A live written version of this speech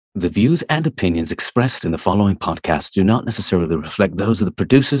The views and opinions expressed in the following podcast do not necessarily reflect those of the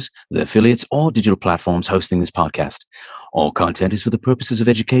producers, the affiliates, or digital platforms hosting this podcast. All content is for the purposes of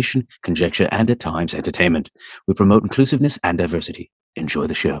education, conjecture, and at times entertainment. We promote inclusiveness and diversity. Enjoy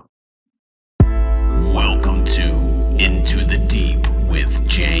the show. Welcome to Into the Deep with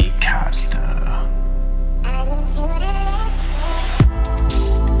Jay Costa.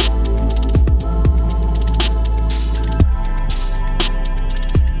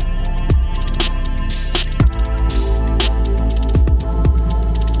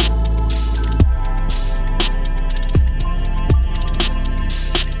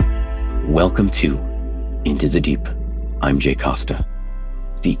 Welcome to Into the Deep. I'm Jay Costa.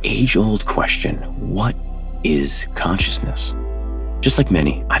 The age-old question, what is consciousness? Just like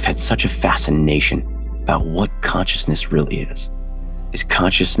many, I've had such a fascination about what consciousness really is. Is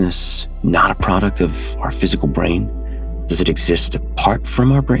consciousness not a product of our physical brain? Does it exist apart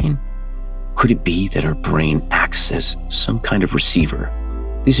from our brain? Could it be that our brain acts as some kind of receiver?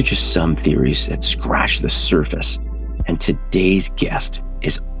 These are just some theories that scratch the surface. And today's guest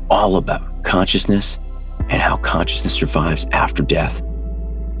is all about consciousness and how consciousness survives after death.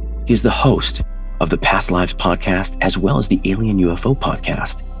 He is the host of the Past Lives podcast, as well as the Alien UFO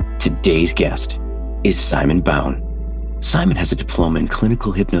podcast. Today's guest is Simon Bown. Simon has a diploma in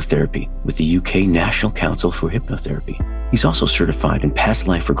clinical hypnotherapy with the UK National Council for Hypnotherapy. He's also certified in past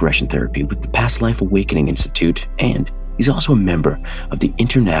life regression therapy with the Past Life Awakening Institute, and he's also a member of the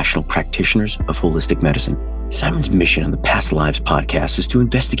International Practitioners of Holistic Medicine. Simon's mission on the Past Lives podcast is to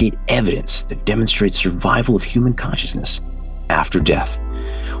investigate evidence that demonstrates survival of human consciousness after death.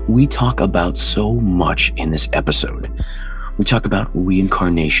 We talk about so much in this episode. We talk about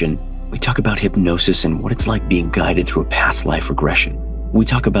reincarnation. We talk about hypnosis and what it's like being guided through a past life regression. We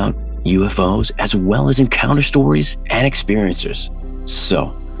talk about UFOs as well as encounter stories and experiences.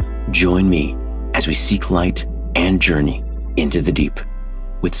 So join me as we seek light and journey into the deep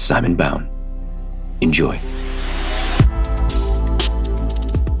with Simon Bown. Enjoy.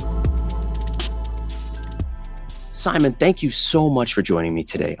 Simon, thank you so much for joining me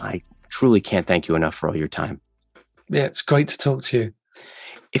today. I truly can't thank you enough for all your time. Yeah, it's great to talk to you.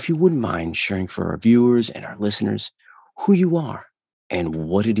 If you wouldn't mind sharing for our viewers and our listeners who you are and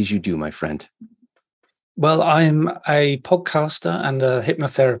what it is you do, my friend. Well, I'm a podcaster and a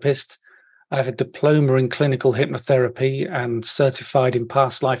hypnotherapist. I have a diploma in clinical hypnotherapy and certified in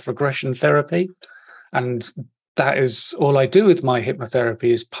past life regression therapy. And that is all I do with my hypnotherapy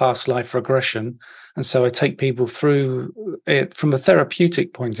is past life regression. And so I take people through it from a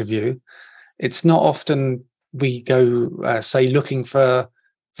therapeutic point of view. It's not often we go, say, looking for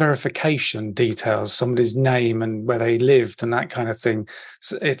verification details, somebody's name and where they lived and that kind of thing.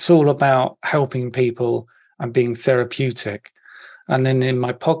 So it's all about helping people and being therapeutic. And then in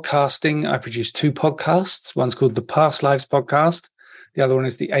my podcasting, I produce two podcasts. One's called the Past Lives podcast. The other one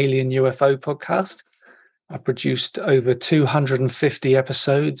is the Alien UFO podcast. I produced over 250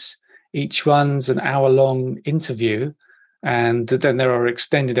 episodes. Each one's an hour-long interview, and then there are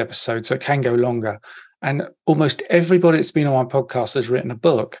extended episodes, so it can go longer. And almost everybody that's been on my podcast has written a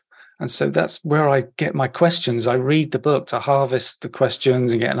book. And so that's where I get my questions. I read the book to harvest the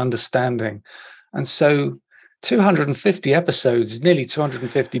questions and get an understanding. And so 250 episodes is nearly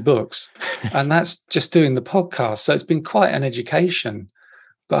 250 books. And that's just doing the podcast. So it's been quite an education.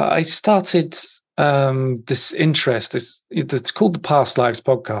 But I started this interest. It's called the Past Lives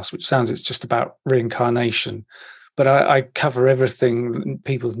podcast, which sounds it's just about reincarnation. But I cover everything,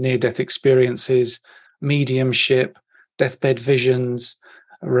 people's near-death experiences, mediumship, deathbed visions,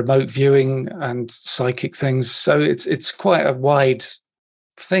 remote viewing, and psychic things. So it's quite a wide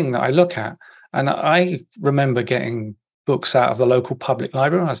thing that I look at. And I remember getting books out of the local public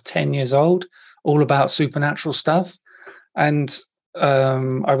library when I was 10 years old, all about supernatural stuff. And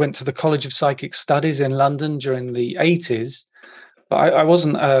I went to the College of Psychic Studies in London during the 80s, but I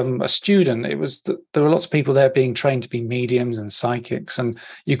wasn't a student. It was there were lots of people there being trained to be mediums and psychics, and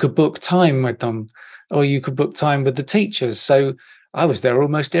you could book time with them, or you could book time with the teachers. So I was there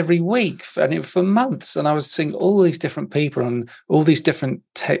almost every week, and for months, and I was seeing all these different people and all these different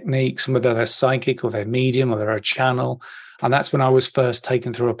techniques, and whether they're psychic or they're medium or they're a channel. And that's when I was first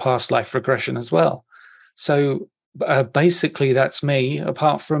taken through a past life regression as well. So basically, that's me.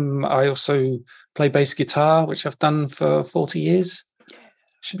 Apart from, I also play bass guitar, which I've done for 40 years.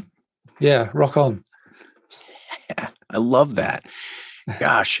 Yeah, rock on. Yeah, I love that.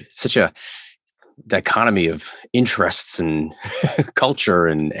 Gosh, such a dichotomy of interests and culture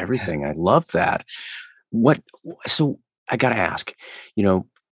and everything. I love that. So I got to ask,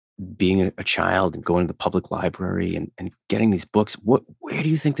 being a child and going to the public library and getting these books, where do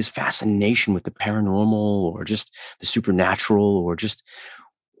you think this fascination with the paranormal or just the supernatural or just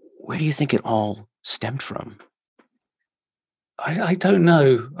where do you think it all stemmed from? I don't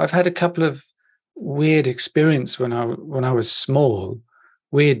know. I've had a couple of weird experience when I was small,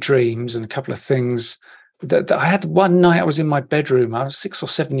 weird dreams and a couple of things that I had. One night I was in my bedroom. I was 6 or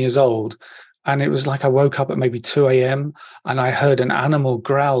 7 years old, and it was like I woke up at maybe 2 a.m. and I heard an animal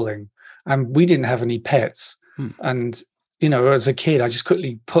growling, and we didn't have any pets. And as a kid, I just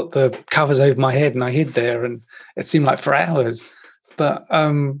quickly put the covers over my head and I hid there, and it seemed like for hours. But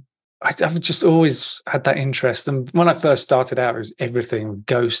I've just always had that interest. And when I first started out, it was everything,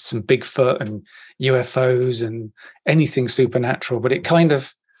 ghosts and Bigfoot and UFOs and anything supernatural. But it kind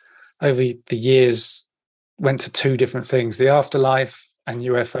of, over the years, went to two different things, the afterlife and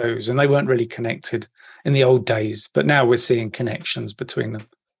UFOs. And they weren't really connected in the old days. But now we're seeing connections between them.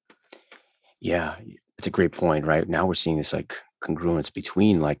 Yeah, it's a great point, right? Now we're seeing this like congruence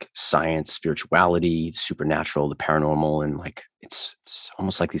between like science, spirituality, the supernatural, the paranormal, and like it's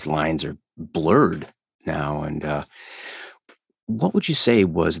almost like these lines are blurred now. And what would you say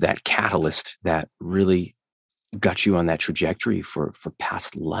was that catalyst that really got you on that trajectory for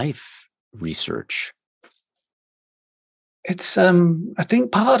past life research? It's I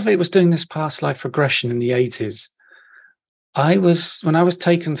think part of it was doing this past life regression in the 80s. When I was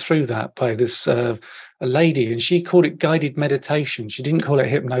taken through that by this a lady, and she called it guided meditation. She didn't call it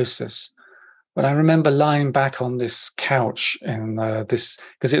hypnosis. But I remember lying back on this couch in this,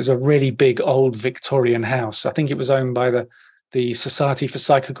 because it was a really big old Victorian house. I think it was owned by the Society for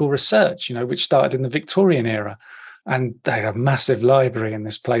Psychical Research, which started in the Victorian era, and they had a massive library in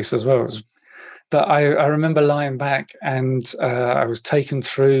this place as well. But I remember lying back, and I was taken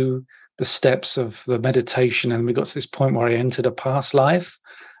through the steps of the meditation, and we got to this point where I entered a past life,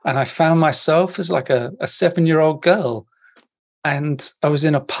 and I found myself as like a 7-year-old girl, and I was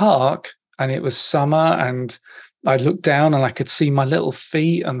in a park, and it was summer, and I looked down and I could see my little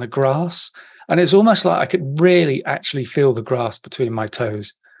feet and the grass, and it's almost like I could really actually feel the grass between my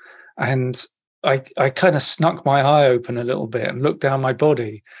toes, and I kind of snuck my eye open a little bit and looked down my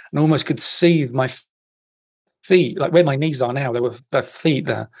body and almost could see my feet, like where my knees are now. There were feet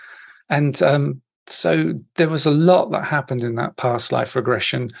there. And so there was a lot that happened in that past life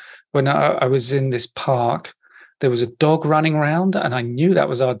regression. When I was in this park, there was a dog running around, and I knew that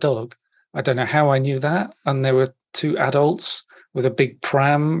was our dog. I don't know how I knew that. And there were two adults with a big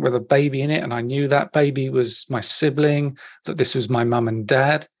pram with a baby in it. And I knew that baby was my sibling, that this was my mum and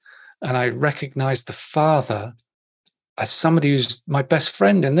dad. And I recognized the father as somebody who's my best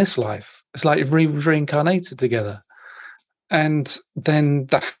friend in this life. It's like we reincarnated together. And then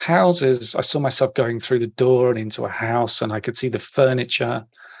the houses, I saw myself going through the door and into a house, and I could see the furniture.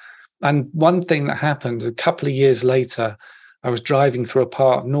 And one thing that happened a couple of years later, I was driving through a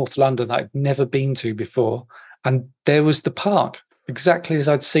part of North London that I'd never been to before. And there was the park, exactly as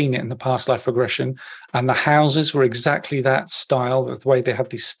I'd seen it in the past life regression. And the houses were exactly that style, the way they had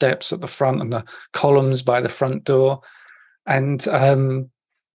these steps at the front and the columns by the front door. And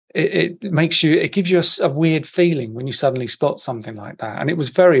it gives you a weird feeling when you suddenly spot something like that. And it was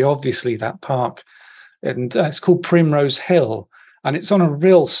very obviously that park. And it's called Primrose Hill. And it's on a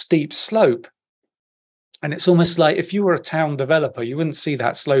real steep slope. And it's almost like if you were a town developer, you wouldn't see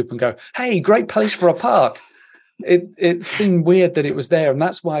that slope and go, hey, great place for a park. It seemed weird that it was there. And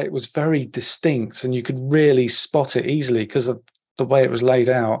that's why it was very distinct. And you could really spot it easily because of the way it was laid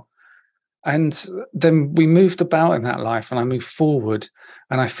out. And then we moved about in that life, and I moved forward,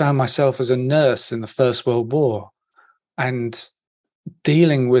 and I found myself as a nurse in the First World War and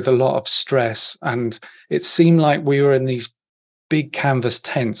dealing with a lot of stress. And it seemed like we were in these big canvas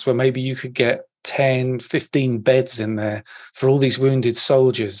tents where maybe you could get 10, 15 beds in there for all these wounded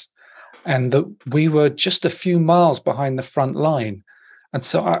soldiers. And that we were just a few miles behind the front line. And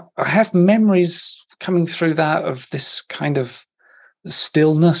so I have memories coming through that of this kind of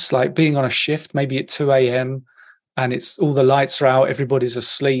stillness, like being on a shift, maybe at 2 a.m. and it's all the lights are out, everybody's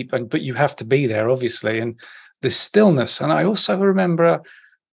asleep, but you have to be there, obviously, and this stillness. And I also remember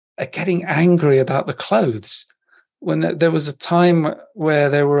getting angry about the clothes. When there was a time where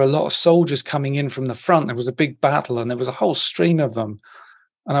there were a lot of soldiers coming in from the front, there was a big battle, and there was a whole stream of them.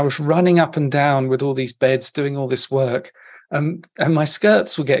 And I was running up and down with all these beds, doing all this work, and my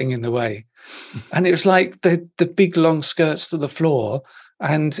skirts were getting in the way. And it was like the big long skirts to the floor.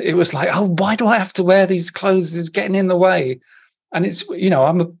 And it was like, oh, why do I have to wear these clothes? It's getting in the way. And it's,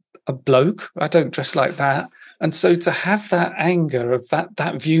 I'm a bloke. I don't dress like that. And so to have that anger of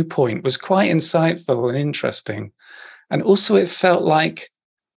that viewpoint was quite insightful and interesting. And also it felt like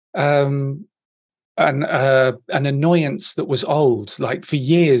um, an annoyance that was old. Like for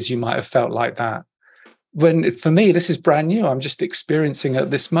years, you might have felt like that. When for me, this is brand new. I'm just experiencing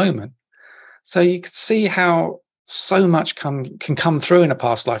at this moment. So you can see how so much can come through in a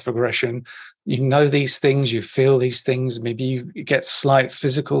past life regression. You know these things, you feel these things. Maybe you get slight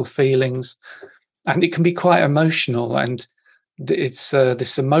physical feelings, and it can be quite emotional. And it's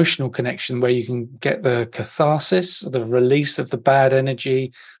this emotional connection where you can get the catharsis, the release of the bad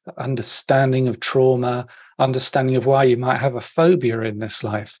energy, the understanding of trauma, understanding of why you might have a phobia in this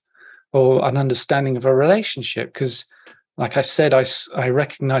life, or an understanding of a relationship. Because, like I said, I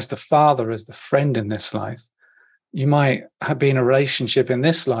recognize the father as the friend in this life. You might be in a relationship in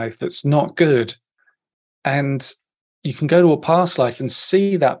this life that's not good, and you can go to a past life and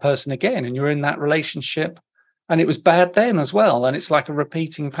see that person again, and you're in that relationship and it was bad then as well, and it's like a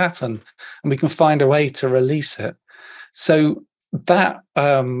repeating pattern, and we can find a way to release it. So that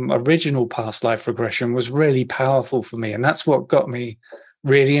original past life regression was really powerful for me, and that's what got me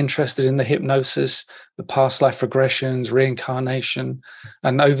really interested in the hypnosis, the past life regressions, reincarnation.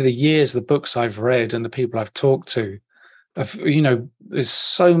 And over the years, the books I've read and the people I've talked to, there's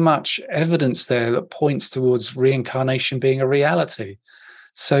so much evidence there that points towards reincarnation being a reality.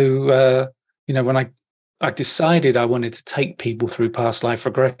 So, when I decided I wanted to take people through past life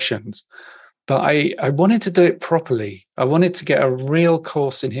regressions, but I wanted to do it properly. I wanted to get a real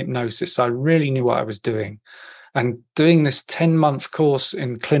course in hypnosis. So I really knew what I was doing. And doing this 10-month course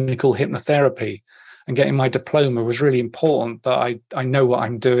in clinical hypnotherapy and getting my diploma was really important, that I know what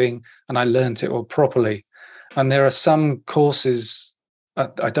I'm doing and I learned it all properly. And there are some courses,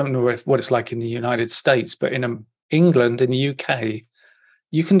 I don't know what it's like in the United States, but in England, in the UK,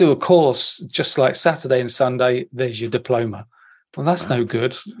 you can do a course just like Saturday and Sunday, there's your diploma. Well, that's no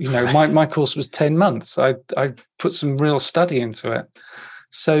good. My course was 10 months. I put some real study into it.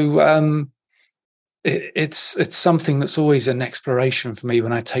 So it's something that's always an exploration for me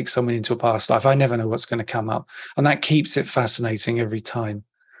when I take someone into a past life. I never know what's going to come up, and that keeps it fascinating every time.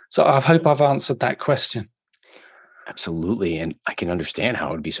 So I hope I've answered that question. Absolutely. And I can understand how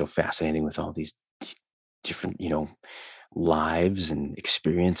it would be so fascinating with all these different, lives and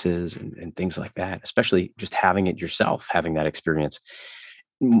experiences and things like that, especially just having it yourself, having that experience.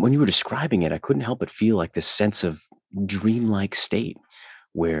 When you were describing it, I couldn't help but feel like this sense of dreamlike state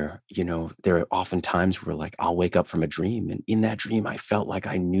where, there are often times where like I'll wake up from a dream, and in that dream, I felt like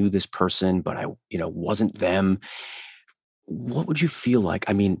I knew this person, but I, wasn't them. What would you feel like?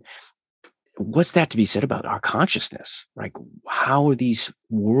 I mean, what's that to be said about our consciousness? Like, how are these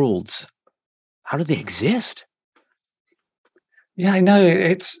worlds, how do they exist? Yeah, I know.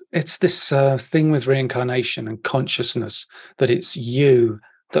 It's this thing with reincarnation and consciousness, that it's you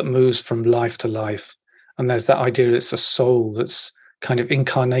that moves from life to life. And there's that idea that it's a soul that's kind of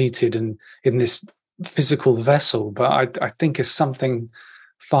incarnated and in this physical vessel. But I think it's something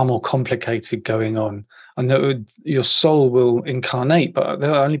far more complicated going on. And that your soul will incarnate, but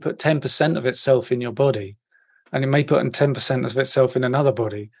they'll only put 10% of itself in your body. And it may put in 10% of itself in another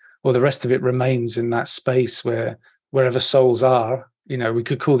body, or the rest of it remains in that space wherever souls are. We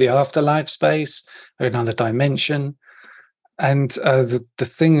could call the afterlife space or another dimension. And the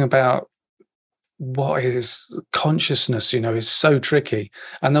thing about what is consciousness, is so tricky.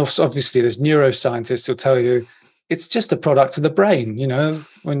 And also, obviously, there's neuroscientists who'll tell you it's just a product of the brain.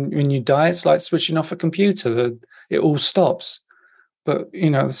 When you die, it's like switching off a computer. It all stops. But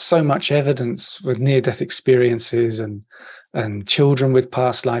there's so much evidence with near-death experiences and children with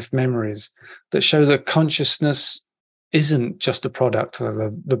past life memories that show that consciousness isn't just a product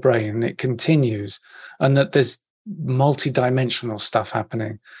of the brain. It continues, and that there's multi-dimensional stuff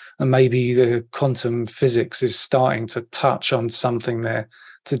happening, and maybe the quantum physics is starting to touch on something there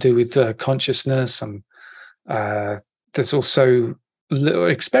to do with consciousness. And there's also little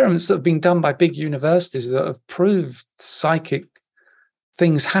experiments that have been done by big universities that have proved psychic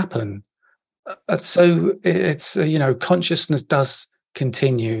things happen. So it's consciousness does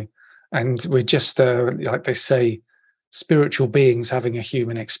continue, and we're just like they say, spiritual beings having a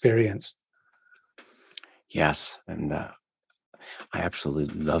human experience. Yes. And I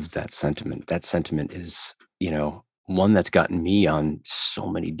absolutely love that sentiment. That sentiment is, one that's gotten me on so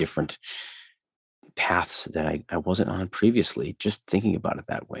many different paths that I wasn't on previously, just thinking about it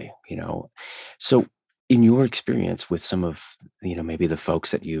that way, So in your experience with some of, maybe the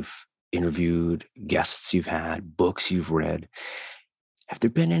folks that you've interviewed, guests you've had, books you've read, have there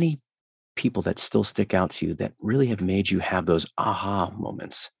been any people that still stick out to you that really have made you have those aha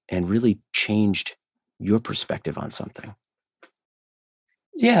moments and really changed your perspective on something?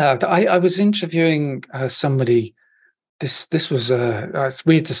 Yeah, I was interviewing somebody this was it's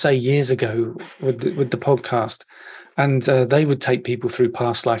weird to say years ago with the podcast, and they would take people through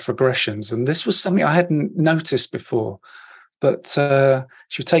past life regressions, and this was something I hadn't noticed before. But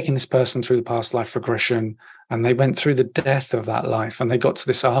she was taking this person through the past life regression, and they went through the death of that life, and they got to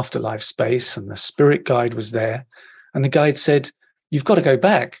this afterlife space, and the spirit guide was there, and the guide said, "You've got to go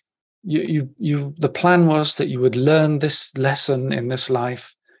back. You. The plan was that you would learn this lesson in this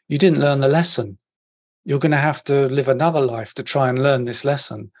life. You didn't learn the lesson. You're going to have to live another life to try and learn this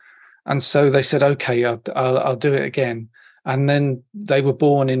lesson." And so they said, "Okay, I'll do it again." And then they were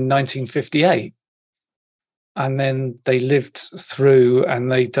born in 1958. And then they lived through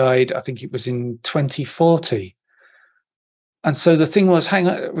and they died, I think it was in 2040. And so the thing was,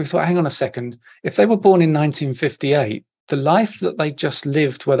 we thought, hang on a second. If they were born in 1958, the life that they just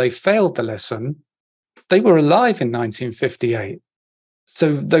lived where they failed the lesson, they were alive in 1958.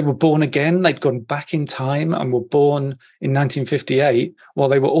 So they were born again. They'd gone back in time and were born in 1958 while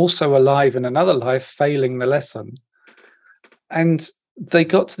they were also alive in another life, failing the lesson. And they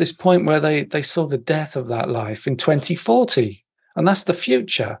got to this point where they saw the death of that life in 2040, and that's the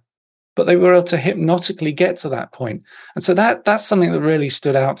future. But they were able to hypnotically get to that point. And so that's something that really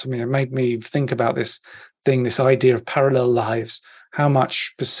stood out to me and made me think about this thing, this idea of parallel lives, how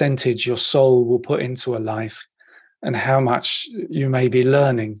much percentage your soul will put into a life and how much you may be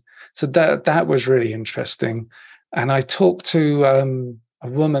learning. So that was really interesting. And I talked to a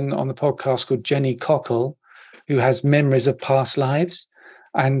woman on the podcast called Jenny Cockle, who has memories of past lives,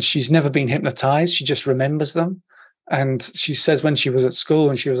 and she's never been hypnotized. She just remembers them. And she says when she was at school,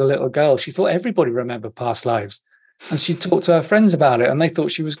 when she was a little girl, she thought everybody remembered past lives. And she talked to her friends about it, and they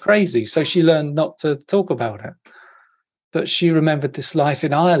thought she was crazy. So she learned not to talk about it. But she remembered this life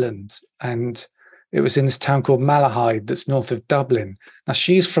in Ireland, and it was in this town called Malahide that's north of Dublin. Now,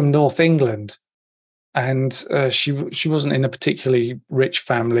 she's from North England, and she wasn't in a particularly rich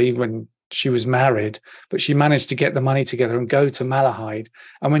family when she was married, but she managed to get the money together and go to Malahide.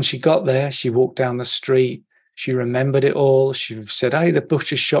 And when she got there, she walked down the street. She remembered it all. She said, "Hey, the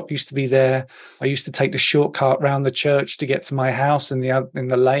butcher's shop used to be there. I used to take the shortcut round the church to get to my house in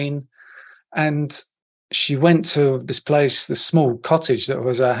the lane." And she went to this place, this small cottage that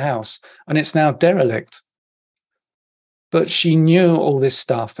was her house, and it's now derelict. But she knew all this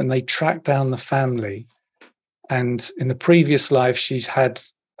stuff, and they tracked down the family. And in the previous life, she's had,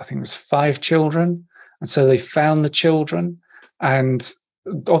 I think it was 5 children. And so they found the children, and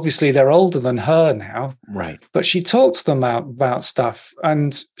obviously they're older than her now. Right. But she talked to them about stuff,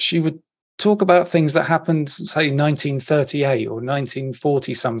 and she would talk about things that happened, say, 1938 or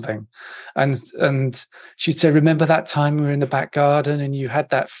 1940 something. And she'd say, "Remember that time we were in the back garden and you had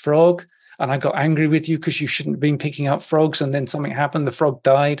that frog? And I got angry with you because you shouldn't have been picking up frogs. And then something happened, the frog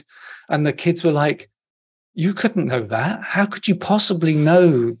died." And the kids were like, "You couldn't know that. How could you possibly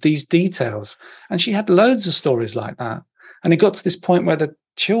know these details?" And she had loads of stories like that. And it got to this point where the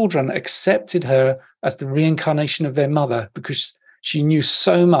children accepted her as the reincarnation of their mother because she knew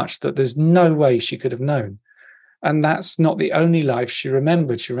so much that there's no way she could have known. And that's not the only life she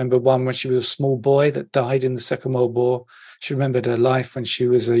remembered. She remembered one when she was a small boy that died in the Second World War. She remembered her life when she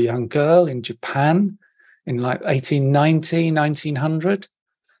was a young girl in Japan in like 1890, 1900.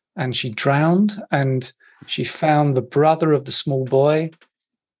 And she drowned, and she found the brother of the small boy,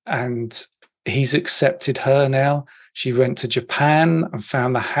 and he's accepted her now. She went to Japan and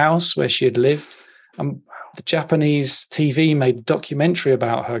found the house where she had lived. The Japanese TV made a documentary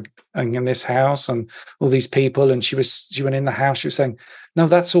about her and in this house and all these people. And she went in the house. She was saying, "No,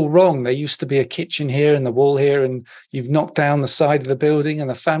 that's all wrong. There used to be a kitchen here and the wall here, and you've knocked down the side of the building." And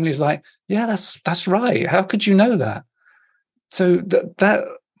the family's like, "Yeah, that's right. How could you know that?" So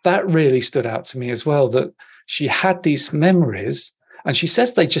that really stood out to me as well, that she had these memories, and she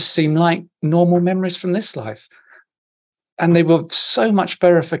says they just seem like normal memories from this life. And they were so much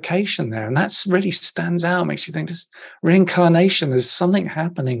verification there. And that's really stands out, makes you think this reincarnation, there's something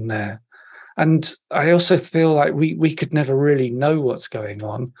happening there. And I also feel like we could never really know what's going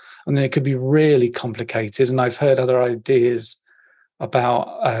on. And then it could be really complicated. And I've heard other ideas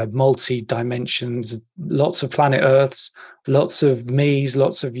about multi-dimensions, lots of planet Earths, lots of me's,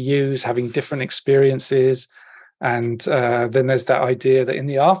 lots of you's having different experiences. And then there's that idea that in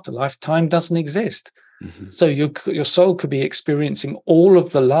the afterlife, time doesn't exist. Mm-hmm. So your soul could be experiencing all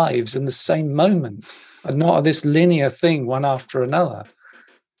of the lives in the same moment and not this linear thing, one after another.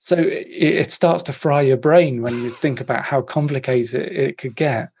 So it starts to fry your brain when you think about how complicated it could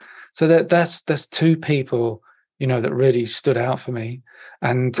get. So there's 2 people, that really stood out for me.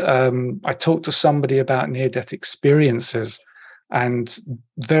 And I talked to somebody about near-death experiences and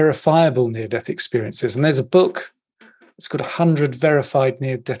verifiable near-death experiences. And there's a book it's got 100 verified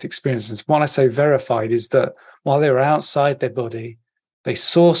near-death experiences. When I say verified is that while they were outside their body, they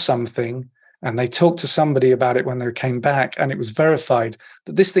saw something and they talked to somebody about it when they came back, and it was verified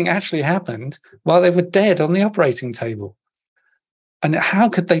that this thing actually happened while they were dead on the operating table. And how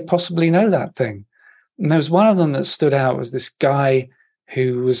could they possibly know that thing? And there was one of them that stood out, was this guy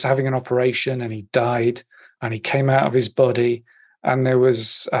who was having an operation and he died and he came out of his body, and there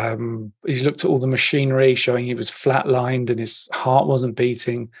was, he looked at all the machinery showing he was flatlined and his heart wasn't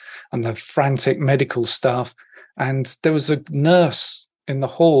beating and the frantic medical stuff. And there was a nurse in the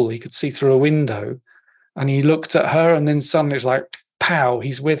hall he could see through a window, and he looked at her, and then suddenly it's like, pow,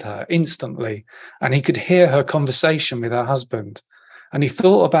 he's with her instantly. And he could hear her conversation with her husband. And he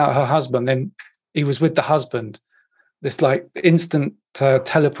thought about her husband, then he was with the husband. This like instant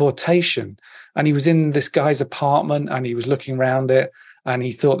teleportation. And he was in this guy's apartment and he was looking around it and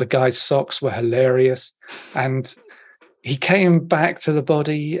he thought the guy's socks were hilarious. And he came back to the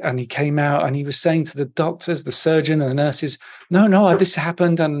body and he came out and he was saying to the doctors, the surgeon and the nurses, no, this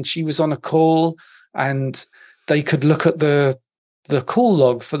happened. And she was on a call and they could look at the call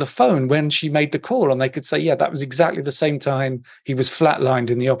log for the phone when she made the call, and they could say, yeah, that was exactly the same time he was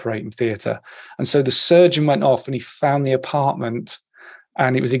flatlined in the operating theatre. And so the surgeon went off and he found the apartment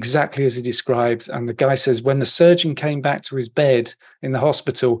and it was exactly as he described. And the guy says when the surgeon came back to his bed in the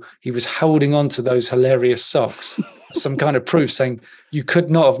hospital, he was holding on to those hilarious socks, some kind of proof saying you could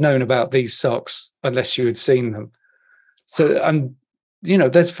not have known about these socks unless you had seen them. So, and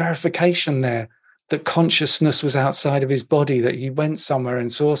there's verification there that consciousness was outside of his body, that he went somewhere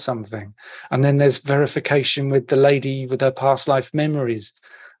and saw something. And then there's verification with the lady with her past life memories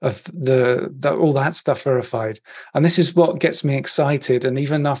of all that stuff verified. And this is what gets me excited. And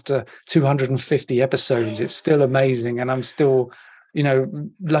even after 250 episodes, it's still amazing. And I'm still,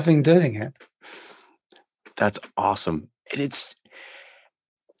 loving doing it. That's awesome. And there's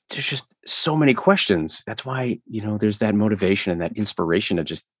just so many questions. That's why, there's that motivation and that inspiration to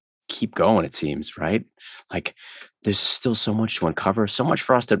just keep going, it seems, right? Like there's still so much to uncover, so much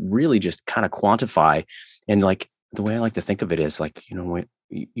for us to really just kind of quantify. And like the way I like to think of it is like, when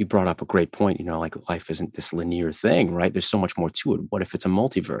you brought up a great point, like life isn't this linear thing, right? There's so much more to it. What if it's a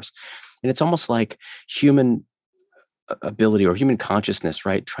multiverse? And it's almost like human ability or human consciousness,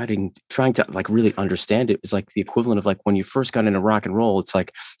 right? Trying to like really understand it is like the equivalent of like when you first got into rock and roll, it's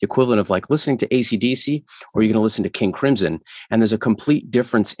like the equivalent of like listening to AC/DC, or you're going to listen to King Crimson. And there's a complete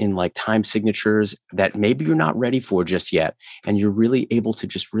difference in like time signatures that maybe you're not ready for just yet. And you're really able to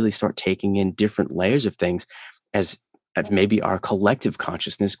just really start taking in different layers of things as maybe our collective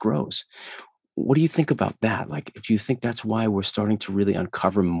consciousness grows. What do you think about that? Like, do you think that's why we're starting to really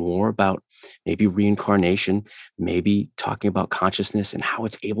uncover more about maybe reincarnation, maybe talking about consciousness and how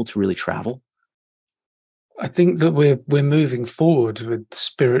it's able to really travel? I think that we're moving forward with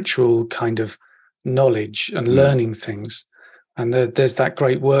spiritual kind of knowledge and learning things. And there's that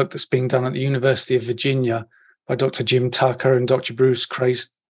great work that's being done at the University of Virginia by Dr. Jim Tucker and Dr. Bruce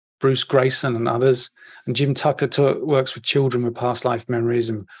Grayson and others. And Jim Tucker works with children with past life memories,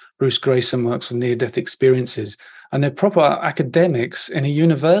 and Bruce Grayson works with near-death experiences. And they're proper academics in a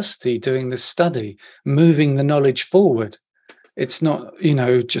university doing this study, moving the knowledge forward. It's not,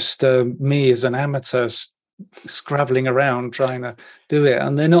 just me as an amateur scrabbling around trying to do it.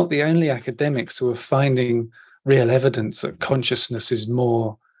 And they're not the only academics who are finding real evidence that consciousness is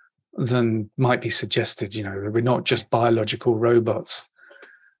more than might be suggested. We're not just biological robots.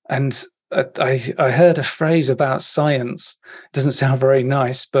 And I heard a phrase about science. It doesn't sound very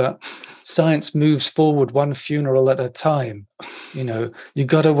nice, but science moves forward one funeral at a time. You've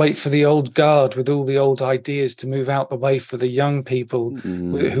got to wait for the old guard with all the old ideas to move out the way for the young people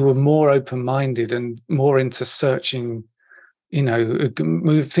who are more open-minded and more into searching,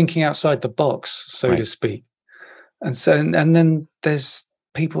 thinking outside the box, so to speak. And then there's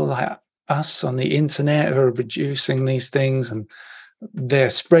people like us on the internet who are producing these things, and they're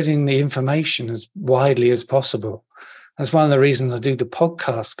spreading the information as widely as possible. That's one of the reasons I do the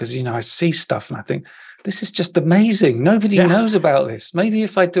podcast, because, I see stuff and I think, this is just amazing. Nobody knows about this. Maybe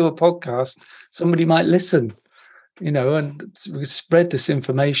if I do a podcast, somebody might listen, and we spread this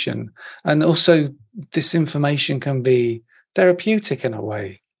information. And also this information can be therapeutic in a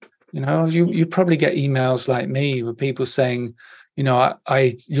way. You probably get emails like me with people saying,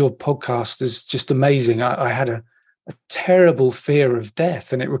 your podcast is just amazing. I had a terrible fear of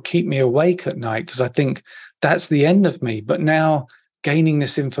death and it would keep me awake at night because I think that's the end of me. But now gaining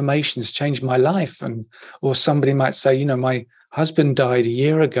this information has changed my life. Or somebody might say, my husband died a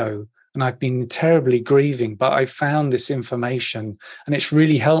year ago and I've been terribly grieving, but I found this information and it's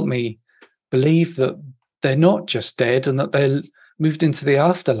really helped me believe that they're not just dead and that they're moved into the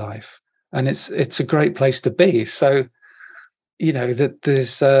afterlife. And it's a great place to be. So, that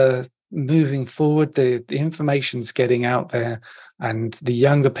there's moving forward, the information's getting out there, and the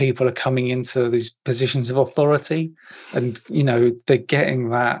younger people are coming into these positions of authority, and they're getting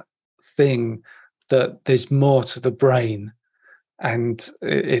that thing that there's more to the brain. And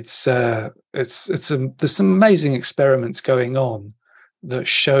there's some amazing experiments going on that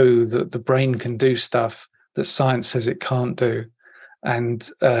show that the brain can do stuff that science says it can't do. And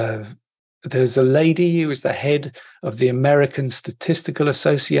there's a lady who was the head of the American Statistical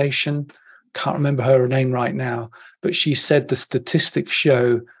Association. Can't remember her name right now, but she said the statistics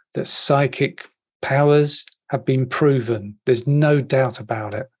show that psychic powers have been proven. There's no doubt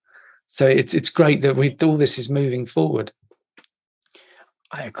about it. So it's great that all this is moving forward.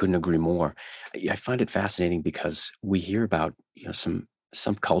 I couldn't agree more. I find it fascinating because we hear about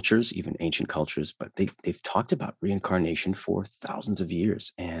some cultures, even ancient cultures, but they've talked about reincarnation for thousands of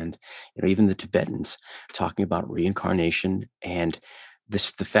years, and even the Tibetans talking about reincarnation, and the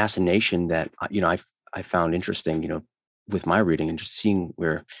fascination that I found interesting, with my reading and just seeing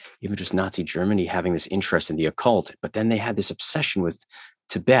where even just Nazi Germany having this interest in the occult, but then they had this obsession with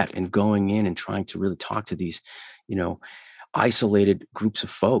Tibet and going in and trying to really talk to these, isolated groups of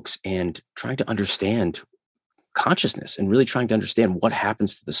folks and trying to understand consciousness and really trying to understand what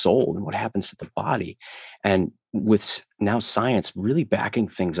happens to the soul and what happens to the body. And with now science really backing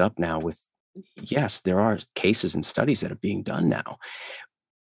things up now with, yes, there are cases and studies that are being done now.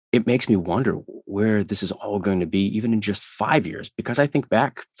 It makes me wonder where this is all going to be, even in just 5 years, because I think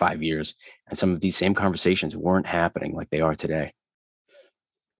back 5 years and some of these same conversations weren't happening like they are today.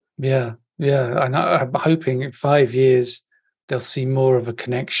 Yeah. And I'm hoping in 5 years, they'll see more of a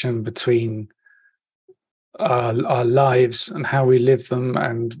connection between our lives and how we live them,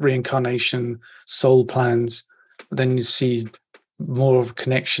 and reincarnation, soul plans. But then you see more of a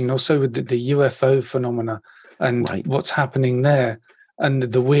connection also with the UFO phenomena and what's happening there. And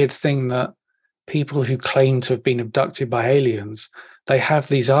the weird thing that people who claim to have been abducted by aliens, they have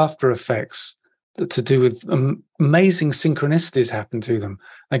these after effects to do with amazing synchronicities happen to them.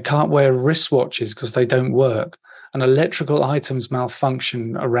 They can't wear wristwatches because they don't work, and electrical items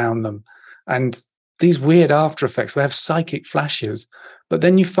malfunction around them. And these weird after effects, they have psychic flashes. But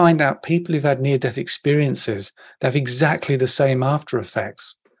then you find out people who've had near-death experiences, they have exactly the same after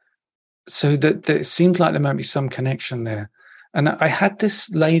effects. So that it seems like there might be some connection there. And I had this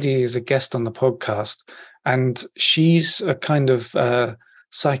lady as a guest on the podcast, and she's a kind of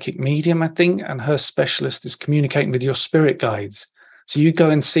psychic medium, I think, and her specialist is communicating with your spirit guides. So you go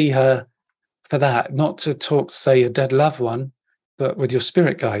and see her for that, not to talk, say, a dead loved one, but with your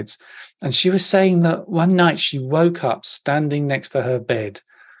spirit guides. And she was saying that one night she woke up standing next to her bed,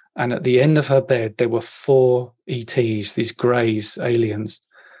 and at the end of her bed, there were 4 ETs, these greys, aliens.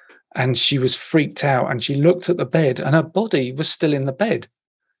 And she was freaked out, and she looked at the bed, and her body was still in the bed.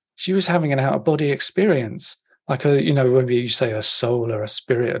 She was having an out-of-body experience, like when you say a soul or a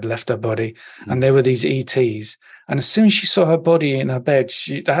spirit had left her body, and there were these ETs. And as soon as she saw her body in her bed,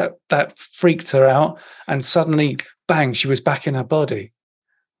 that freaked her out, and suddenly, bang, she was back in her body.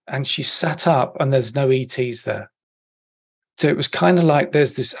 And she sat up, and there's no ETs there. So it was kind of like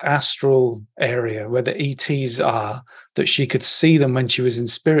there's this astral area where the ETs are, that she could see them when she was in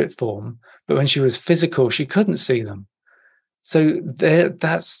spirit form, but when she was physical, she couldn't see them. So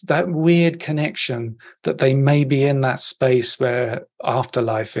that's that weird connection that they may be in that space where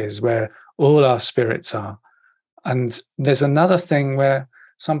afterlife is, where all our spirits are. And there's another thing where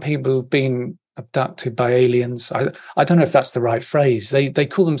some people have been abducted by aliens. I don't know if that's the right phrase. They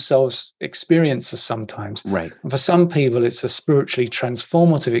call themselves experiencers sometimes. Right. And for some people, it's a spiritually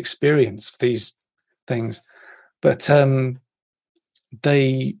transformative experience for these things. But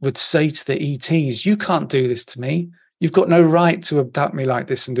they would say to the ETs, "You can't do this to me. You've got no right to abduct me like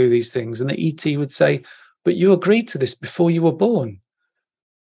this and do these things." And the ET would say, "But you agreed to this before you were born."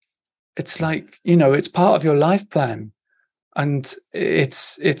 It's like, it's part of your life plan. And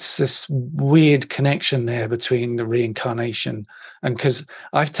it's this weird connection there between the reincarnation. And because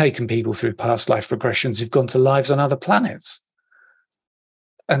I've taken people through past life regressions who've gone to lives on other planets.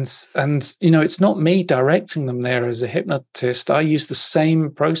 And it's not me directing them there as a hypnotist. I use the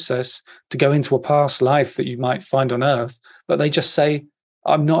same process to go into a past life that you might find on Earth, but they just say,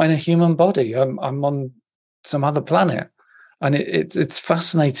 "I'm not in a human body. I'm on some other planet." And it's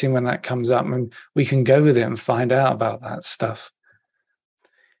fascinating when that comes up, and we can go with it and find out about that stuff.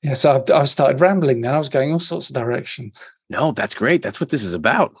 Yeah, so I've started rambling then. I was going all sorts of directions. No, that's great. That's what this is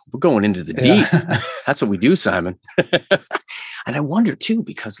about. We're going into the deep. That's what we do, Simon. And I wonder too,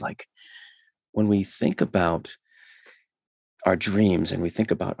 because when we think about our dreams and we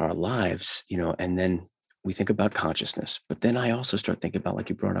think about our lives, and then we think about consciousness. But then I also start thinking about, like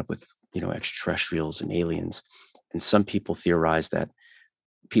you brought up with, extraterrestrials and aliens. And some people theorize that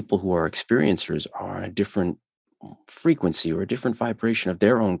people who are experiencers are on a different frequency or a different vibration of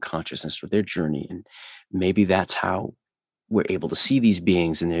their own consciousness or their journey. And maybe that's how we're able to see these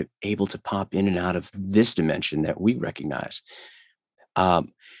beings, and they're able to pop in and out of this dimension that we recognize.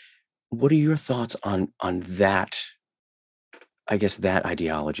 Um, what are your thoughts on that? I guess that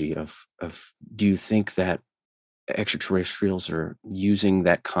ideology of do you think that extraterrestrials are using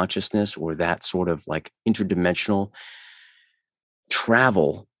that consciousness or that sort of like interdimensional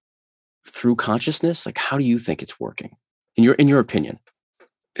travel through consciousness? Like, how do you think it's working in your opinion?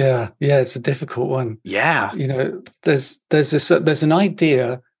 Yeah, it's a difficult one. Yeah. There's an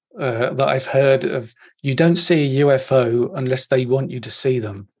idea that I've heard of: you don't see a UFO unless they want you to see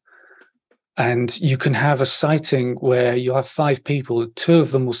them. And you can have a sighting where you have 5 people, 2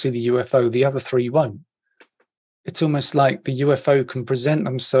 of them will see the UFO, the other 3 won't. It's almost like the UFO can present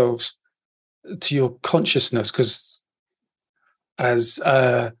themselves to your consciousness, because as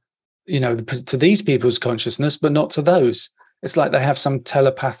to these people's consciousness, but not to those. It's like they have some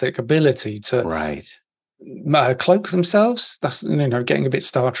telepathic ability to Right. cloak themselves. That's getting a bit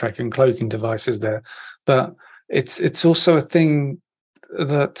Star Trek and cloaking devices there, but it's also a thing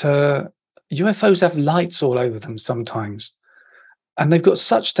that UFOs have lights all over them sometimes, and they've got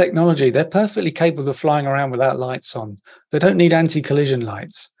such technology. They're perfectly capable of flying around without lights on. They don't need anti-collision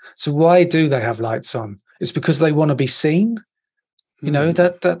lights. So why do they have lights on? It's because they want to be seen.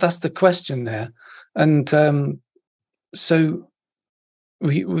 That's the question there. And so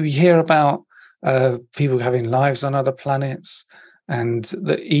we hear about people having lives on other planets, and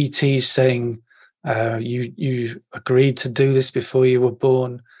the ETs saying, you agreed to do this before you were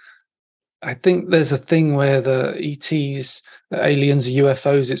born. I think there's a thing where the ETs, the aliens, the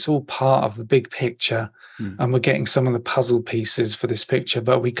UFOs, it's all part of the big picture. And we're getting some of the puzzle pieces for this picture,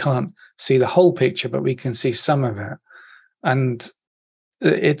 but we can't see the whole picture, but we can see some of it. And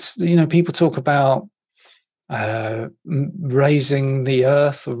it's, people talk about raising the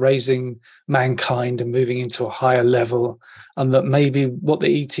earth or raising mankind and moving into a higher level, and that maybe what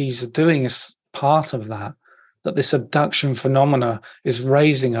the ETs are doing is part of that this abduction phenomena is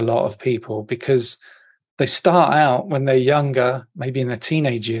raising a lot of people, because they start out when they're younger, maybe in their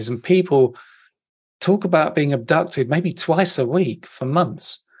teenage years, and people talk about being abducted maybe twice a week for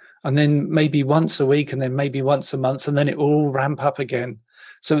months, and then maybe once a week, and then maybe once a month, and then it will all ramp up again.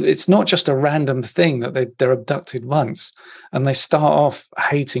 So it's not just a random thing that they're abducted once and they start off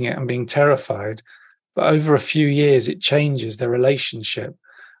hating it and being terrified, but over a few years it changes their relationship.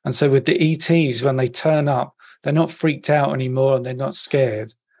 And so with the ETs, when they turn up, they're not freaked out anymore and they're not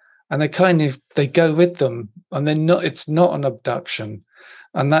scared, and they go with them, and it's not an abduction,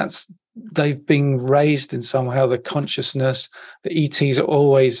 and they've been raised in somehow the consciousness. The ETs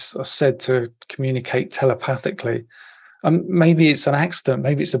are said to communicate telepathically. Maybe it's an accident,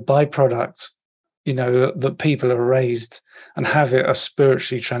 maybe it's a byproduct, that people are raised and have a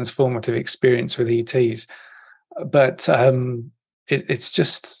spiritually transformative experience with ETs. But it's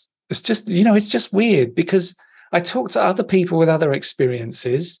just weird, because I talk to other people with other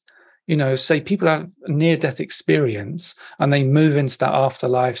experiences, say people have a near-death experience and they move into that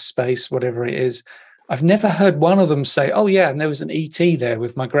afterlife space, whatever it is. I've never heard one of them say, oh yeah, and there was an ET there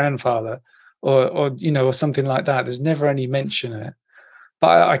with my grandfather, or something like that. There's never any mention of it.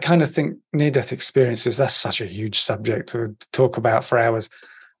 But I kind of think near-death experiences, that's such a huge subject to talk about for hours.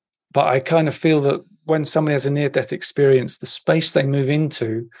 But I kind of feel that when somebody has a near-death experience, the space they move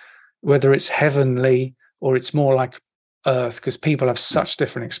into, whether it's heavenly or it's more like Earth, because people have such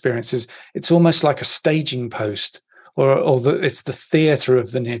different experiences, it's almost like a staging post, it's the theater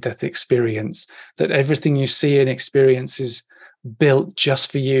of the near-death experience, that everything you see and experience is built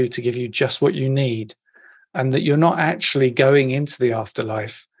just for you, to give you just what you need, and that you're not actually going into the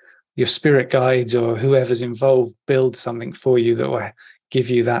afterlife. Your spirit guides or whoever's involved build something for you that will give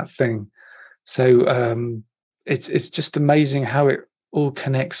you that thing. So it's just amazing how it all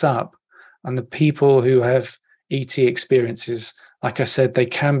connects up. And the people who have ET experiences, like I said, they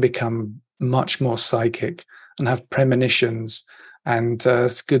can become much more psychic and have premonitions, and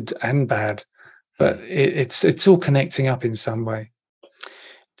it's good and bad, but it's all connecting up in some way.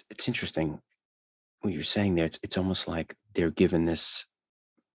 It's interesting what you're saying there. It's almost like they're given this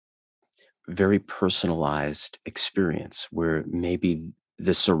very personalized experience where maybe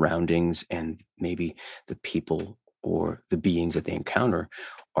the surroundings and maybe the people or the beings that they encounter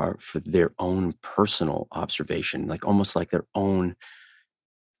are for their own personal observation, like almost like their own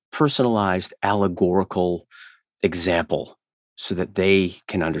personalized, allegorical example so that they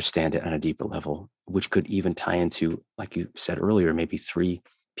can understand it on a deeper level, which could even tie into, like you said earlier, maybe 3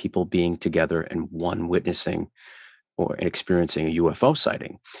 people being together and one witnessing or experiencing a UFO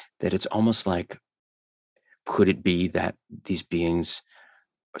sighting. That it's almost like, could it be that these beings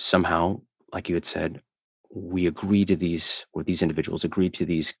somehow, like you had said, we agree to these, or these individuals agree to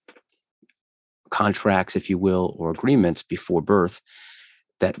these contracts, if you will, or agreements before birth,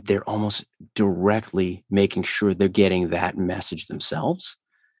 that they're almost directly making sure they're getting that message themselves?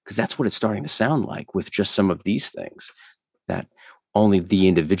 Because that's what it's starting to sound like with just some of these things, that only the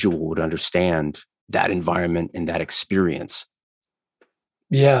individual would understand that environment and that experience.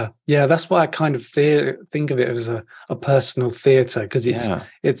 Yeah, that's why I kind of think of it as a personal theatre, because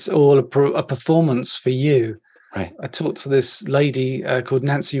it's all a performance for you. Right. I talked to this lady called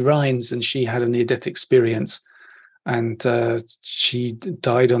Nancy Rhines, and she had a near-death experience, and she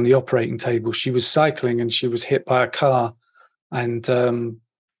died on the operating table. She was cycling and she was hit by a car, and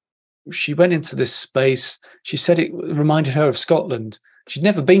she went into this space. She said it reminded her of Scotland. She'd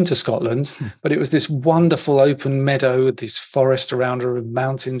never been to Scotland, but it was this wonderful open meadow with this forest around her and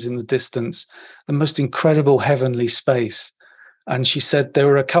mountains in the distance, the most incredible heavenly space. And she said there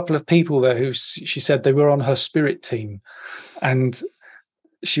were a couple of people there who she said they were on her spirit team. And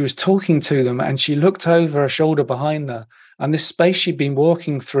she was talking to them, and she looked over her shoulder behind her, and this space she'd been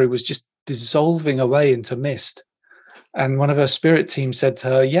walking through was just dissolving away into mist. And one of her spirit team said to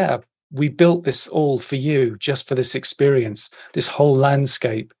her, yeah, we built this all for you, just for this experience. This whole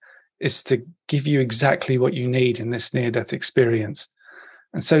landscape is to give you exactly what you need in this near-death experience.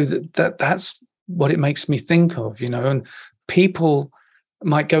 And so that's what it makes me think of, and people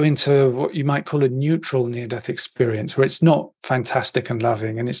might go into what you might call a neutral near-death experience, where it's not fantastic and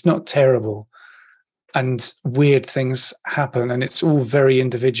loving and it's not terrible, and weird things happen, and it's all very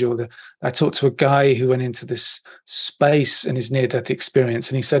individual. I talked to a guy who went into this space in his near-death experience,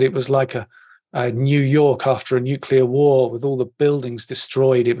 and he said it was like a New York after a nuclear war with all the buildings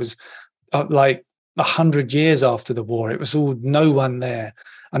destroyed. It was like 100 years after the war. It was all no one there.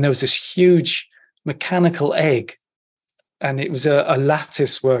 And there was this huge mechanical egg, and it was a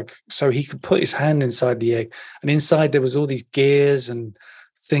lattice work, so he could put his hand inside the egg. And inside there was all these gears and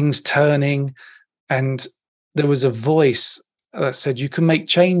things turning. And there was a voice that said, you can make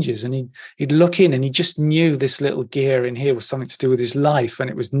changes. And he'd look in, and he just knew this little gear in here was something to do with his life, and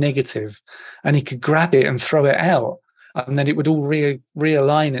it was negative. And he could grab it and throw it out, and then it would all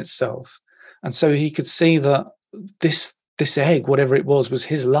realign itself. And so he could see that this egg, whatever it was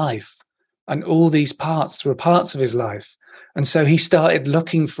his life. And all these parts were parts of his life. And so he started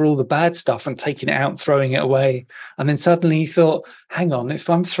looking for all the bad stuff and taking it out and throwing it away. And then suddenly he thought, hang on, if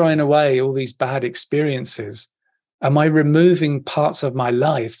I'm throwing away all these bad experiences, am I removing parts of my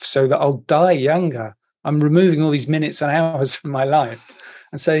life so that I'll die younger? I'm removing all these minutes and hours from my life.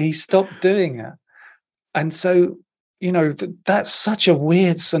 And so he stopped doing it. And so, that's such a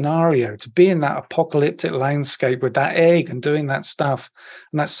weird scenario, to be in that apocalyptic landscape with that egg and doing that stuff.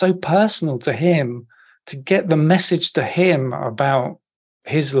 And that's so personal to him, to get the message to him about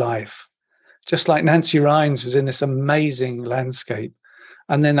his life. Just like Nancy Rhines was in this amazing landscape.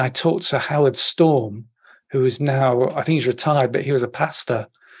 And then I talked to Howard Storm, who is now, I think he's retired, but he was a pastor,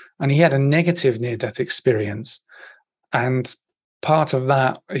 and he had a negative near-death experience. And part of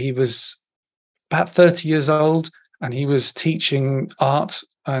that, he was about 30 years old, and he was teaching art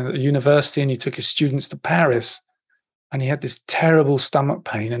at university, and he took his students to Paris, and he had this terrible stomach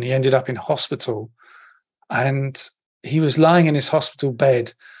pain, and he ended up in hospital. And he was lying in his hospital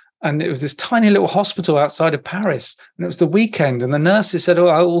bed, and it was this tiny little hospital outside of Paris, and it was the weekend, and the nurses said,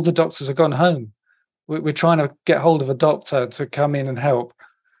 all the doctors have gone home. We're trying to get hold of a doctor to come in and help.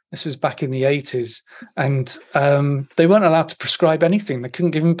 This was back in the 80s, and they weren't allowed to prescribe anything. They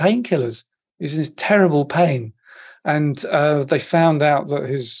couldn't give him painkillers. He was in this terrible pain. And they found out that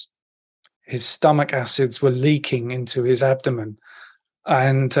his stomach acids were leaking into his abdomen.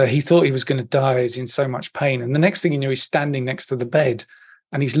 And he thought he was going to die. He's in so much pain. And the next thing you knew, he's standing next to the bed,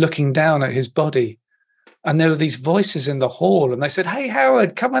 and he's looking down at his body. And there were these voices in the hall, and they said, hey,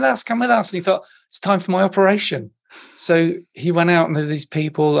 Howard, come with us, come with us. And he thought, it's time for my operation. So he went out, and there were these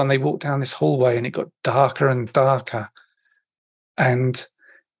people, and they walked down this hallway, and it got darker and darker. And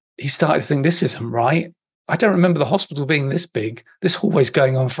he started to think, this isn't right. I don't remember the hospital being this big. This hallway's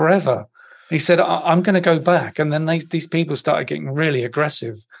going on forever. He said, I'm going to go back. And then these people started getting really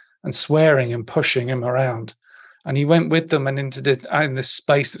aggressive and swearing and pushing him around. And he went with them and in this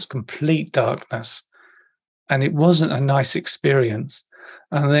space that was complete darkness. And it wasn't a nice experience.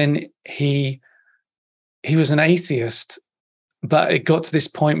 And then he was an atheist, But it got to this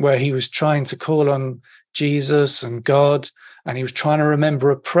point where he was trying to call on Jesus and God, and he was trying to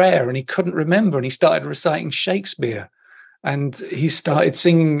remember a prayer, and he couldn't remember, and he started reciting Shakespeare, and he started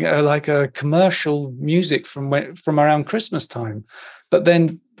singing like a commercial music from around Christmas time. But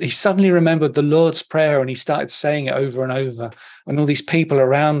then he suddenly remembered the Lord's Prayer, and he started saying it over and over, and all these people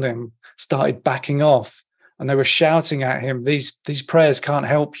around him started backing off, and they were shouting at him, these prayers can't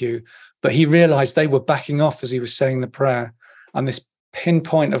help you. But he realized they were backing off as he was saying the prayer, and this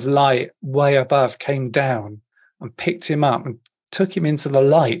pinpoint of light way above came down and picked him up and took him into the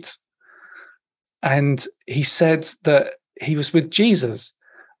light. And he said that he was with Jesus.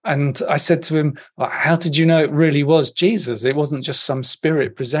 And I said to him, well, how did you know it really was Jesus? It wasn't just some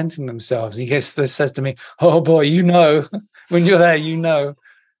spirit presenting themselves. He says to me, oh boy, you know, when you're there, you know.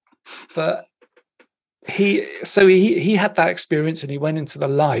 But he had that experience, and he went into the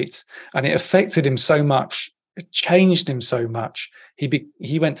light, and it affected him so much. It changed him so much.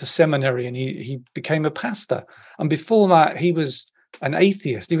 He went to seminary, and he became a pastor. And before that, he was an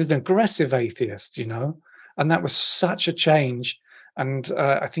atheist. He was an aggressive atheist, and that was such a change. And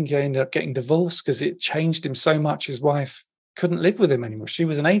I think he ended up getting divorced because it changed him so much. His wife couldn't live with him anymore. She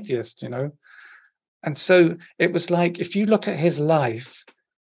was an atheist, And so it was like, if you look at his life,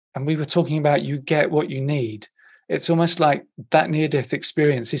 and we were talking about you get what you need, it's almost like that near-death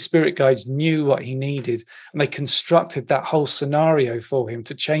experience. His spirit guides knew what he needed, and they constructed that whole scenario for him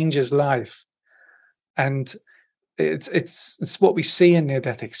to change his life. And it's what we see in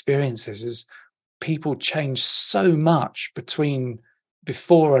near-death experiences is people change so much between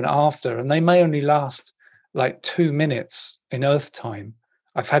before and after, and they may only last like 2 minutes in Earth time.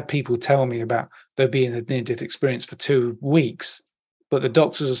 I've had people tell me about there being a near-death experience for 2 weeks, but the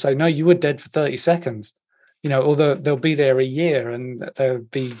doctors will say, no, you were dead for 30 seconds. Or they'll be there a year and they'll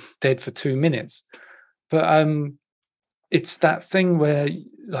be dead for 2 minutes. But it's that thing where,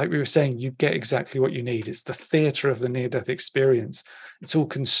 like we were saying, you get exactly what you need. It's the theater of the near-death experience. It's all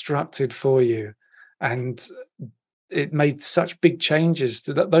constructed for you. And it made such big changes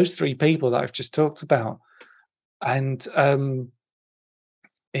to those 3 people that I've just talked about. And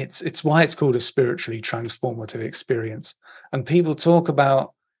it's why it's called a spiritually transformative experience. And people talk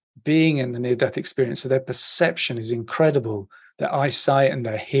about being in the near-death experience, so their perception is incredible, their eyesight and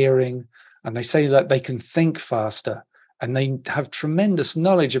their hearing, and they say that they can think faster, and they have tremendous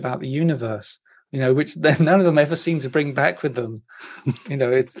knowledge about the universe, which none of them ever seem to bring back with them.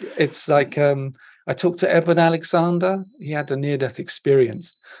 It's like I talked to Eben Alexander. He had a near-death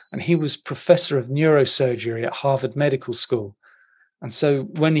experience, and he was professor of neurosurgery at Harvard Medical School. And so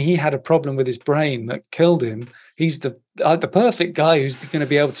when he had a problem with his brain that killed him, he's the perfect guy who's going to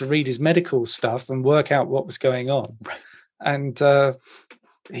be able to read his medical stuff and work out what was going on. Right. And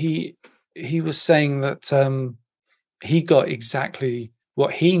he was saying that he got exactly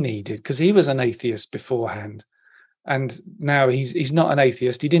what he needed because he was an atheist beforehand. And now he's not an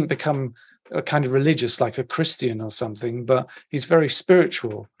atheist. He didn't become a kind of religious like a Christian or something, but he's very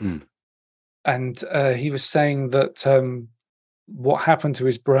spiritual. Mm. And he was saying that what happened to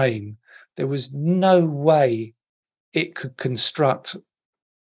his brain, there was no way it could construct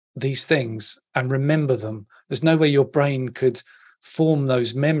these things and remember them. There's no way your brain could form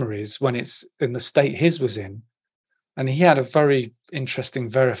those memories when it's in the state his was in. And he had a very interesting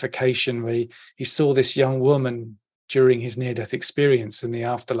verification where he saw this young woman during his near-death experience in the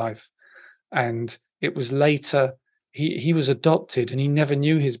afterlife. And it was later, he was adopted and he never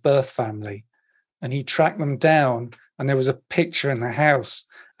knew his birth family. And he tracked them down, and there was a picture in the house,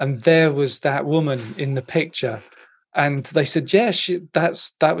 and there was that woman in the picture. And they said, yeah,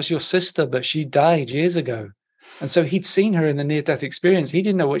 that was your sister, but she died years ago. And so he'd seen her in the near-death experience. He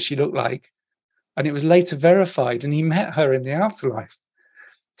didn't know what she looked like. And it was later verified, and he met her in the afterlife.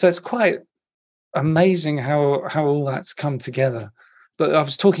 So it's quite amazing how all that's come together. But I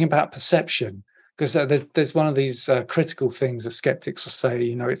was talking about perception, because there's one of these critical things that skeptics will say,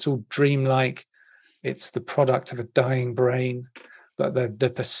 it's all dreamlike. It's the product of a dying brain, but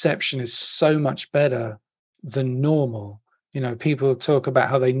the perception is so much better than normal. People talk about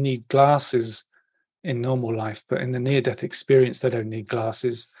how they need glasses in normal life, but in the near-death experience, they don't need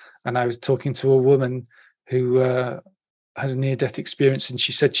glasses. And I was talking to a woman who had a near-death experience, and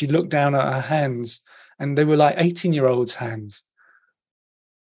she said she looked down at her hands, and they were like 18-year-olds' hands.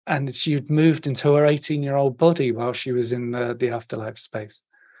 And she had moved into her 18-year-old body while she was in the afterlife space.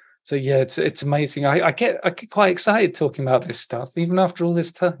 So yeah, it's amazing. I get quite excited talking about this stuff, even after all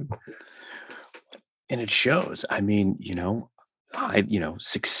this time. And it shows. I mean,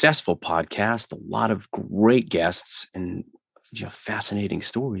 successful podcast, a lot of great guests, and fascinating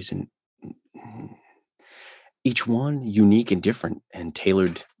stories. And each one unique and different and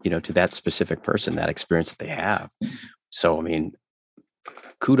tailored, to that specific person, that experience that they have. So, I mean,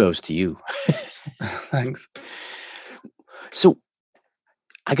 kudos to you. Thanks. So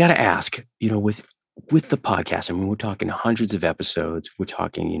I got to ask, with the podcast, I mean, we're talking hundreds of episodes. We're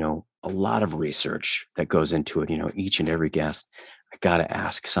talking, a lot of research that goes into it, each and every guest. I got to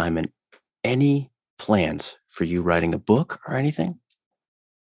ask, Simon, any plans for you writing a book or anything?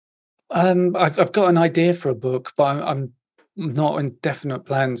 I've got an idea for a book, but I'm not in definite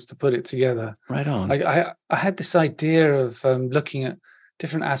plans to put it together. Right on. I had this idea of looking at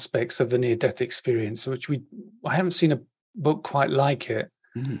different aspects of the near-death experience, which I haven't seen a book quite like it,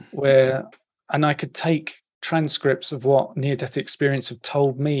 and I could take transcripts of what near-death experience have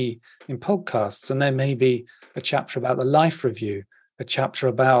told me in podcasts, and there may be a chapter about the life review, a chapter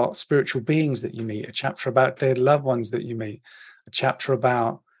about spiritual beings that you meet, a chapter about dead loved ones that you meet, a chapter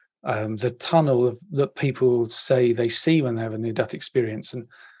about the tunnel that people say they see when they have a near-death experience.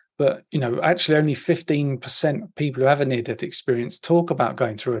 But actually only 15% of people who have a near-death experience talk about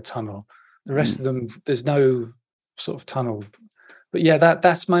going through a tunnel. The rest of them, there's no sort of tunnel. But yeah,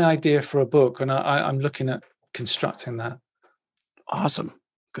 that's my idea for a book, and I'm looking at constructing that. Awesome.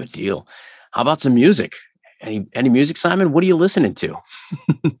 Good deal. How about some music? Any music, Simon? What are you listening to?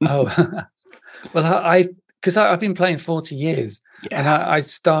 Oh, well, because I've been playing 40 years, and I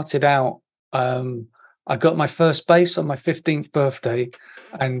started out. I got my first bass on my 15th birthday,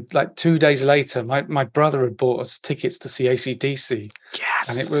 and like 2 days later, my brother had bought us tickets to see AC/DC. Yes,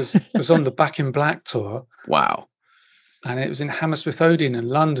 and it was on the Back in Black tour. Wow. And it was in Hammersmith Odeon in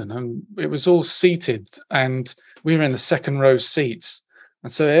London, and it was all seated, and we were in the second row seats.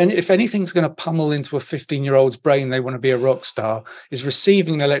 And so if anything's going to pummel into a 15-year-old's brain, they want to be a rock star, is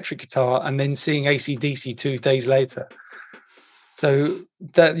receiving an electric guitar and then seeing AC/DC 2 days later. So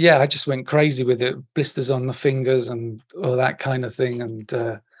I just went crazy with it, blisters on the fingers and all that kind of thing, and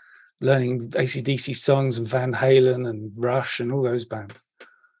learning AC/DC songs and Van Halen and Rush and all those bands.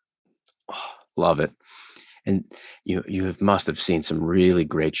 Oh, love it. And you must have seen some really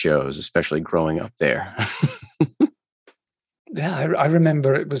great shows, especially growing up there. Yeah, I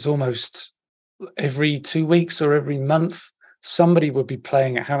remember it was almost every 2 weeks or every month, somebody would be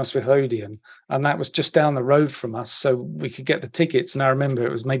playing at Hammersmith Odeon, and that was just down the road from us, so we could get the tickets. And I remember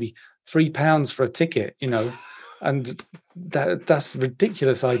it was maybe £3 for a ticket, and that's a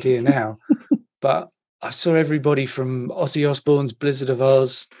ridiculous idea now. But I saw everybody from Ozzy Osbourne's Blizzard of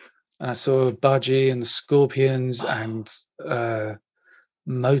Oz, and I saw Budgie and the Scorpions and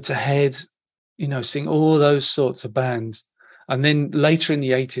Motorhead, seeing all those sorts of bands. And then later in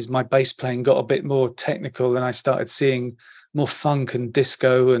the 80s, my bass playing got a bit more technical, and I started seeing more funk and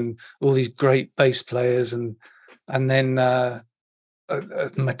disco and all these great bass players, and then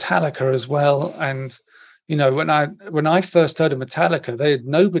Metallica as well. And when I first heard of Metallica,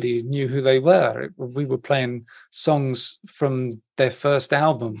 nobody knew who they were. We were playing songs from their first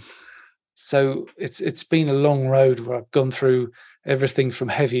album. So it's been a long road where I've gone through everything from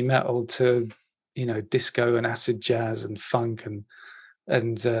heavy metal to disco and acid jazz and funk and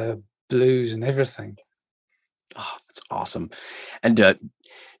blues and everything. Oh, that's awesome. And do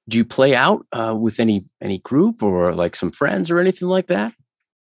you play out with any group or like some friends or anything like that?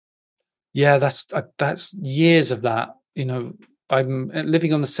 Yeah, that's years of that. I'm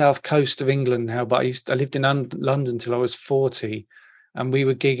living on the south coast of England now, but I lived in London till I was 40, and we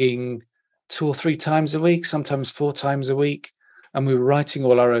were gigging 2 or 3 times a week, sometimes 4 times a week. And we were writing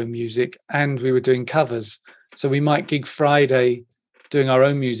all our own music, and we were doing covers. So we might gig Friday doing our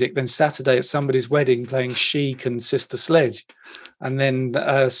own music, then Saturday at somebody's wedding playing Chic and Sister Sledge, and then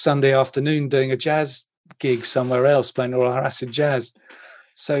Sunday afternoon doing a jazz gig somewhere else playing all our acid jazz.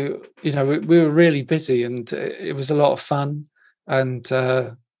 So, we were really busy, and it was a lot of fun. And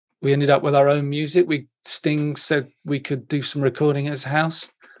we ended up with our own music. Sting said we could do some recording at his house.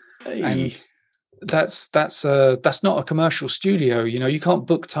 Hey. And that's not a commercial studio. You can't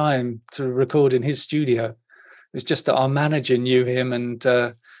book time to record in his studio. It's just that our manager knew him, and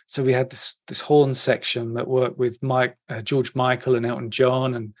so we had this horn section that worked with George Michael and Elton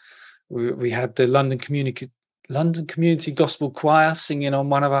John, and we had the London Community Gospel Choir singing on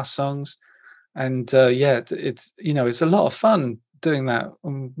one of our songs, and it's a lot of fun doing that.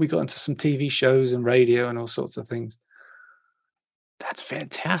 We got into some TV shows and radio and all sorts of things. That's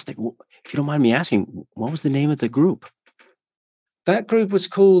fantastic. If you don't mind me asking, what was the name of the group? That group was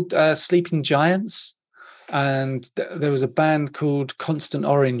called Sleeping Giants, and there was a band called Constant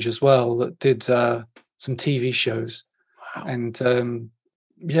Orange as well that did some TV shows. Wow. And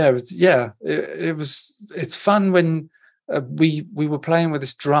it's fun when we were playing with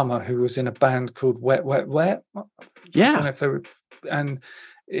this drummer who was in a band called Wet Wet Wet. I don't know if they were, and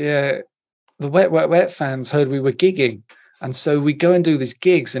the Wet Wet Wet fans heard we were gigging, and so we go and do these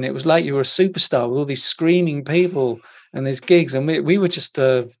gigs, and it was like you were a superstar with all these screaming people and these gigs, and we were just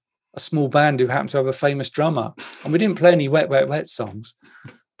a small band who happened to have a famous drummer, and we didn't play any Wet Wet Wet songs,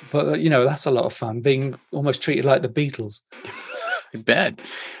 but that's a lot of fun, being almost treated like the Beatles. I bet.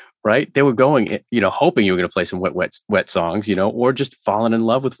 Right? They were going, hoping you were going to play some wet songs, or just falling in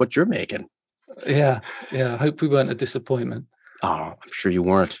love with what you're making. Yeah. I hope we weren't a disappointment. Oh, I'm sure you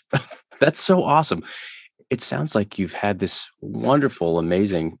weren't. That's so awesome. It sounds like you've had this wonderful,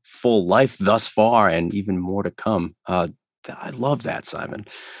 amazing, full life thus far, and even more to come. I love that, Simon.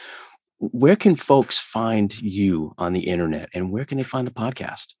 Where can folks find you on the internet, and where can they find the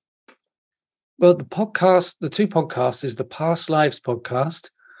podcast? Well, the two podcasts is the Past Lives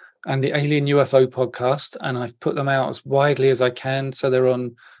podcast and the Alien UFO podcast, and I've put them out as widely as I can. So they're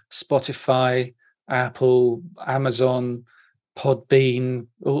on Spotify, Apple, Amazon, Podbean,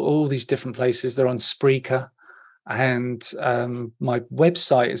 all these different places. They're on Spreaker, and my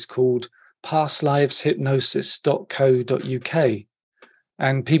website is called pastliveshypnosis.co.uk,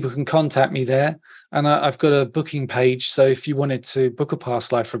 and people can contact me there. And I've got a booking page, so if you wanted to book a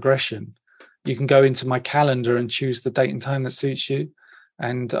past life regression, you can go into my calendar and choose the date and time that suits you.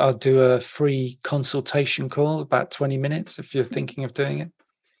 And I'll do a free consultation call, about 20 minutes, if you're thinking of doing it.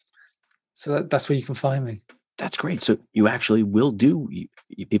 So that's where you can find me. That's great. So you actually will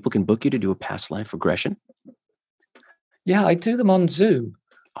people can book you to do a past life regression? Yeah, I do them on Zoom.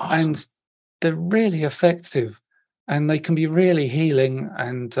 Awesome. And they're really effective, and they can be really healing.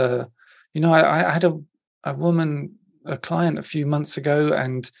 And, I had a woman, a client a few months ago,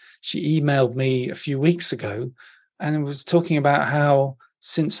 and she emailed me a few weeks ago and was talking about how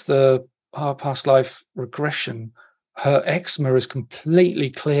since our past life regression, her eczema is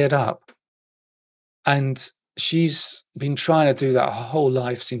completely cleared up. And she's been trying to do that her whole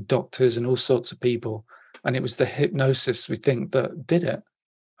life, seen doctors and all sorts of people. And it was the hypnosis, we think, that did it.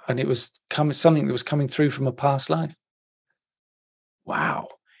 And it was something that was coming through from a past life. Wow.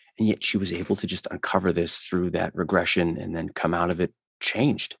 And yet she was able to just uncover this through that regression and then come out of it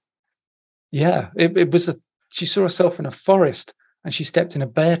changed. Yeah, she saw herself in a forest, and she stepped in a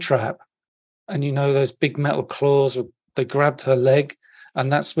bear trap, and those big metal claws, they grabbed her leg,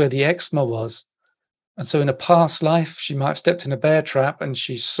 and that's where the eczema was. And so in a past life, she might have stepped in a bear trap, and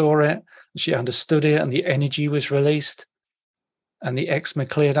she saw it, and she understood it, and the energy was released, and the eczema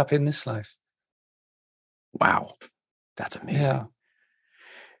cleared up in this life. Wow, that's amazing. Yeah.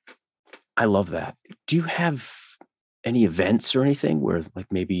 I love that. Do you have any events or anything where,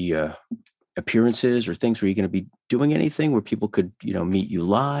 like, maybe appearances or things where you're going to be doing anything where people could, meet you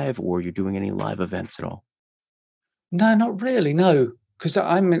live, or you're doing any live events at all? No, not really. No, because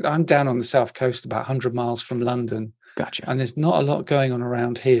I'm down on the south coast, about 100 miles from London. Gotcha. And there's not a lot going on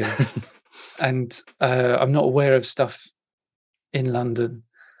around here. And I'm not aware of stuff in London.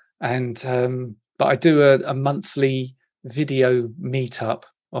 And but I do a monthly video meetup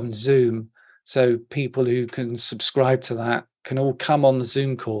on Zoom. So people who can subscribe to that can all come on the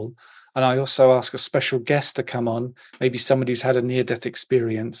Zoom call. And I also ask a special guest to come on, maybe somebody who's had a near-death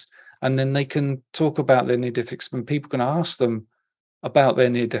experience, and then they can talk about their near-death experience. People can ask them about their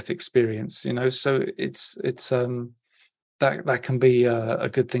near-death experience, so it's that can be a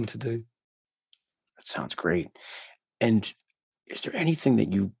good thing to do. That sounds great. And is there anything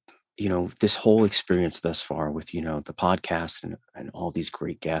that this whole experience thus far with, the podcast and all these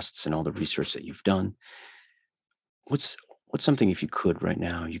great guests and all the research that you've done, what's something, if you could right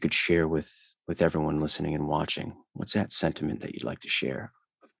now, you could share with everyone listening and watching? What's that sentiment that you'd like to share?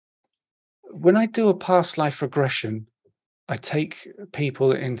 When I do a past life regression, I take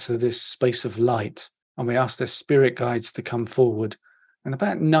people into this space of light, and we ask their spirit guides to come forward. And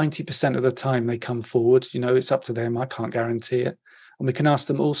about 90% of the time they come forward. It's up to them. I can't guarantee it. And we can ask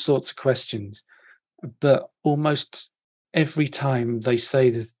them all sorts of questions. But almost every time they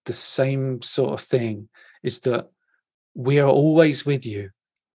say the same sort of thing, is that we are always with you.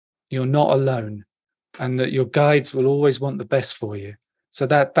 You're not alone. And that your guides will always want the best for you. So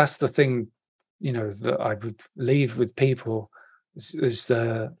that's the thing, that I would leave with people is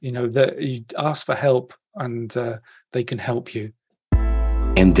that you ask for help, and they can help you.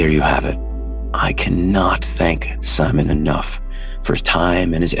 And there you have it. I cannot thank Simon enough for his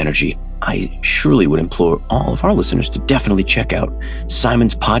time and his energy. I surely would implore all of our listeners to definitely check out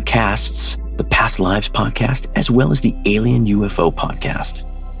Simon's podcasts, the Past Lives podcast, as well as the Alien UFO podcast.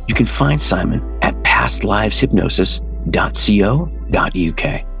 You can find Simon at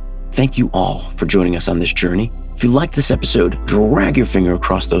pastliveshypnosis.co.uk. Thank you all for joining us on this journey. If you like this episode, drag your finger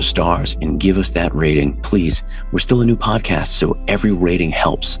across those stars and give us that rating. Please, we're still a new podcast, so every rating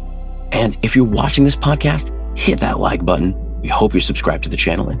helps. And if you're watching this podcast, hit that like button. We hope you're subscribed to the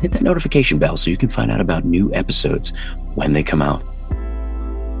channel and hit that notification bell so you can find out about new episodes when they come out.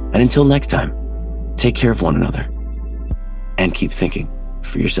 And until next time, take care of one another and keep thinking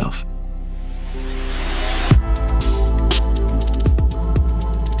for yourself.